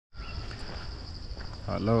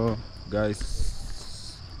Hello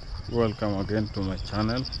guys, welcome again to my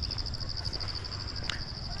channel.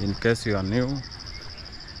 In case you are new,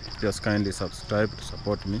 just kindly subscribe to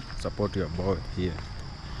support me, support your boy here.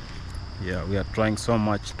 Yeah, we are trying so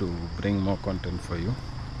much to bring more content for you.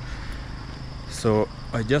 So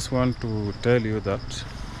I just want to tell you that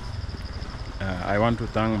I want to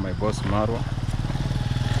thank my boss Marwa.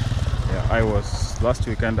 Yeah, last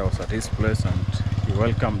weekend I was at his place and he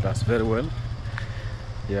welcomed us very well.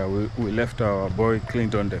 Yeah, we left our boy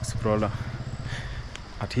Clinton the Explorer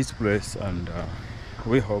at his place, and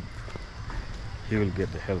we hope he will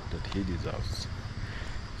get the help that he deserves.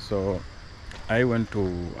 So I went to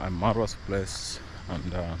Marwa's place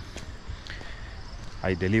and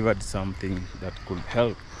I delivered something that could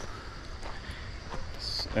help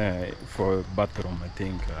for bathroom, I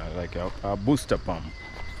think, like a booster pump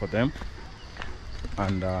for them,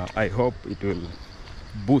 and I hope it will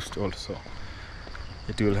boost also.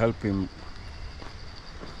 It will help him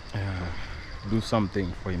do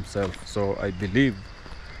something for himself. So I believe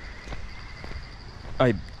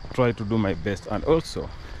I try to do my best, and also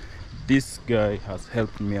this guy has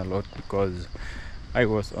helped me a lot because I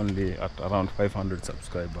was only at around 500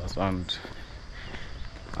 subscribers and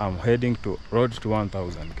I'm heading to road to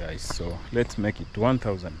 1000 guys. So let's make it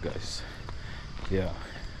 1000 guys. Yeah,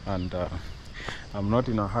 and I'm not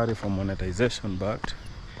in a hurry for monetization, but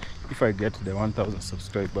if I get the 1000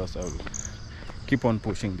 subscribers, I will keep on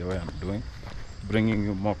pushing the way I'm doing, bringing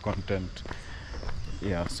you more content.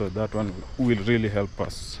 Yeah, so that one will really help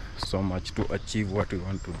us so much to achieve what we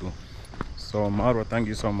want to do. So Marwa, thank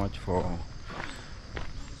you so much for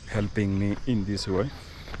helping me in this way,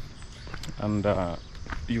 and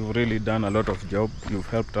you've really done a lot of job. You've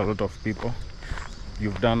helped a lot of people.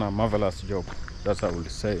 You've done a marvelous job, that's what I will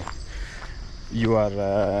say. You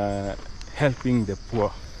are helping the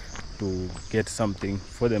poor to get something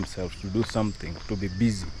for themselves, to do something, to be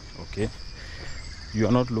busy. Okay, you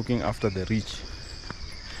are not looking after the rich.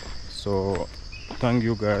 So thank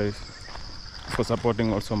you guys for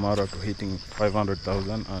supporting also Marwa to hitting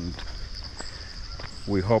 500,000, and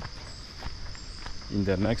we hope in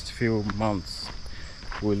the next few months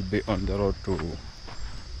we'll be on the road to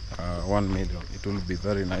 1 million. It will be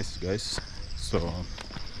very nice, guys. So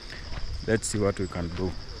let's see what we can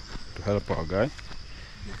do to help our guy.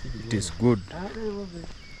 It is good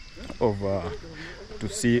to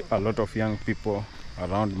see a lot of young people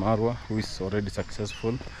around Marwa who is already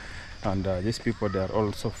successful, and these people, they are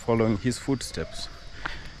also following his footsteps.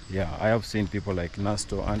 Yeah, I have seen people like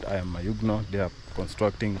Nasto and I am Mayugno. They are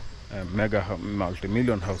constructing mega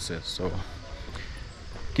multi-million houses. So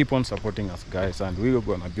keep on supporting us, guys, and we are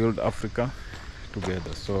gonna build Africa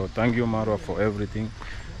together. So thank you, Marwa, for everything.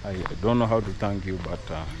 I don't know how to thank you, but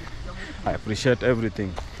I appreciate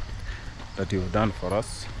everything that you've done for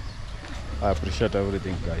us. I appreciate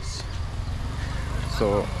everything, guys.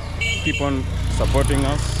 So keep on supporting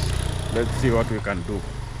us. Let's see what we can do.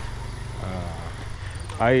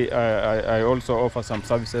 I also offer some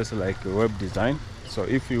services like web design. So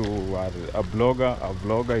if you are a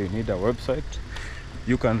blogger, you need a website,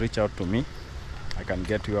 you can reach out to me. I can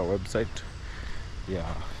get you a website.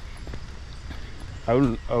 Yeah, I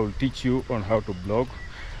will teach you on how to blog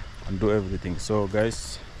and do everything. So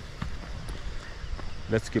guys,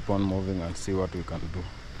 let's keep on moving and see what we can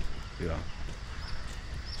do. Yeah,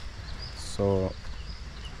 so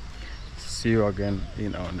see you again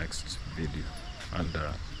in our next video, and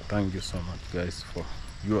thank you so much, guys, for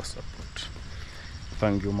your support.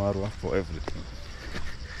 Thank you, Marwa, for everything.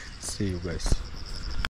 See you guys.